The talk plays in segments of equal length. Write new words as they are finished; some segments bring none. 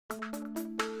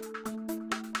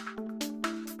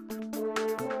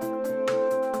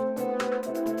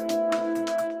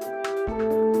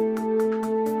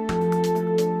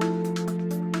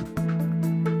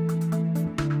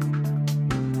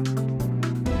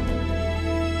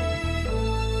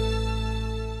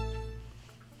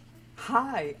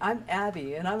Hi, I'm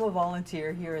Abby, and I'm a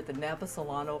volunteer here at the Napa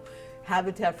Solano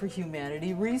Habitat for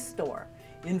Humanity ReStore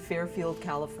in Fairfield,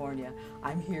 California.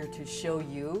 I'm here to show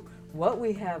you what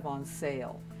we have on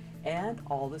sale and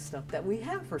all the stuff that we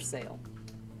have for sale.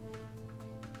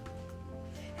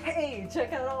 Hey,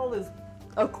 check out all this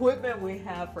equipment we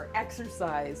have for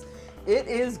exercise. It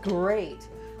is great.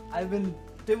 I've been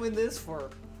doing this for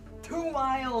 2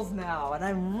 miles now, and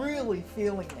I'm really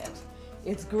feeling it.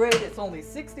 It's great. It's only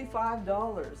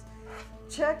 $65.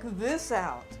 Check this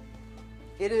out.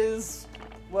 It is,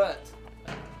 what,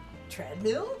 a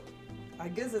treadmill? I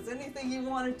guess it's anything you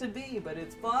want it to be, but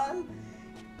it's fun.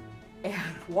 And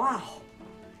wow,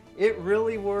 it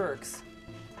really works.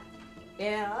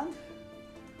 And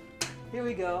here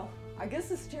we go. I guess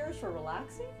this chair is for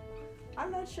relaxing? I'm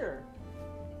not sure.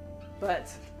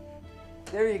 But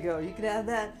there you go. You can have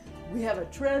that. We have a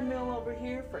treadmill over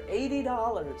here for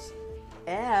 $80.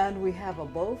 And we have a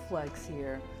Bowflex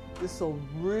here. This will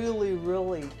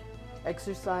really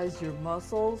exercise your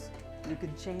muscles. You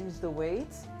can change the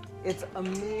weights. It's a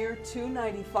mere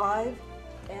 $295,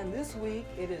 and this week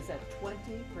it is at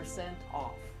 20%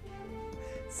 off.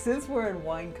 Since we're in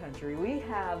wine country, we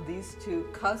have these 2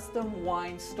 custom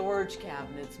wine storage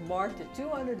cabinets marked at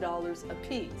 $200 a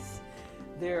piece.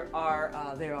 They are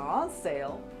on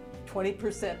sale,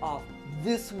 20% off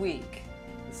this week.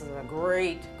 This is a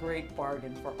great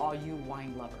bargain for all you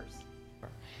wine lovers.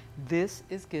 This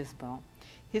is Gizmo.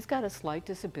 He's got a slight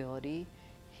disability.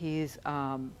 He's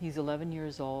 11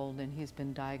 years old, and he's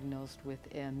been diagnosed with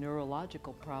a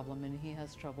neurological problem, and he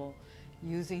has trouble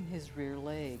using his rear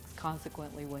legs.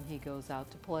 Consequently, when he goes out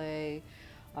to play,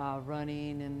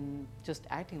 running, and just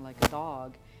acting like a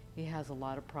dog, he has a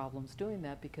lot of problems doing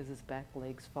that because his back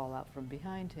legs fall out from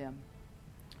behind him.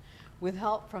 With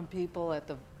help from people at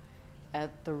the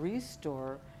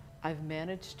ReStore, I've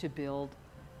managed to build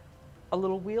a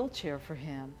little wheelchair for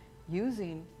him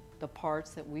using the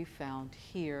parts that we found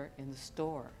here in the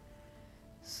store.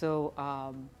 So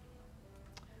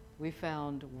we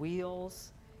found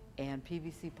wheels and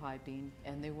PVC piping,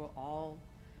 and they were all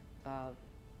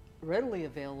readily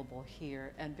available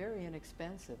here and very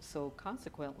inexpensive. So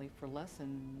consequently, for less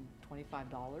than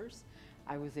 $25,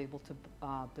 I was able to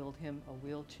build him a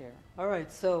wheelchair. All right,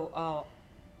 so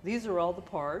these are all the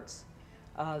parts.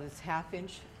 This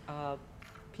 1/2-inch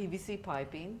PVC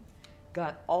piping.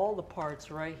 Got all the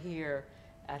parts right here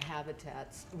at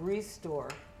Habitat's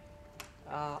ReStore,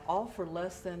 all for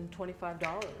less than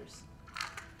 $25.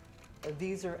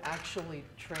 These are actually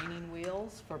training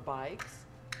wheels for bikes.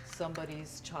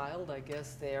 Somebody's child, I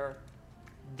guess they're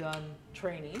done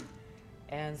training.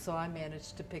 And so I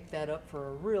managed to pick that up for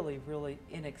a really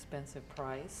inexpensive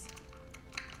price.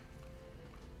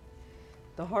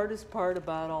 The hardest part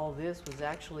about all this was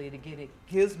actually to get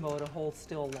Gizmo to hold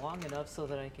still long enough so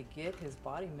that I could get his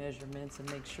body measurements and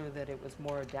make sure that it was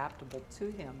more adaptable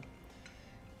to him.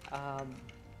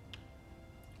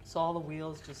 So all the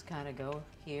wheels just kind of go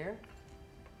here.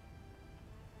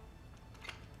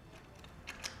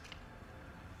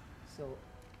 So,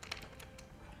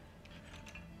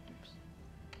 oops.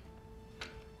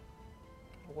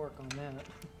 I'll work on that.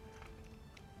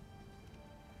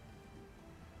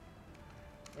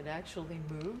 It actually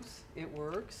moves, it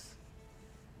works.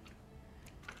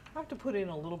 I have to put in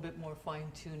a little bit more fine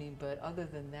tuning, but other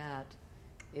than that,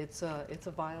 it's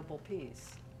a viable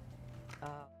piece.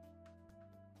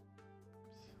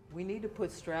 We need to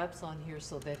put straps on here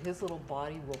so that his little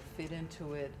body will fit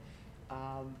into it,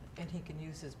 and he can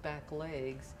use his back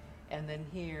legs, and then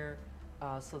here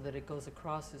so that it goes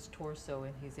across his torso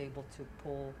and he's able to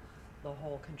pull the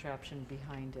whole contraption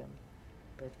behind him.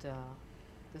 But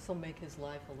this will make his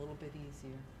life a little bit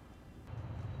easier.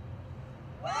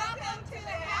 Welcome to the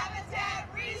Habitat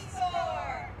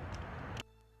ReStore!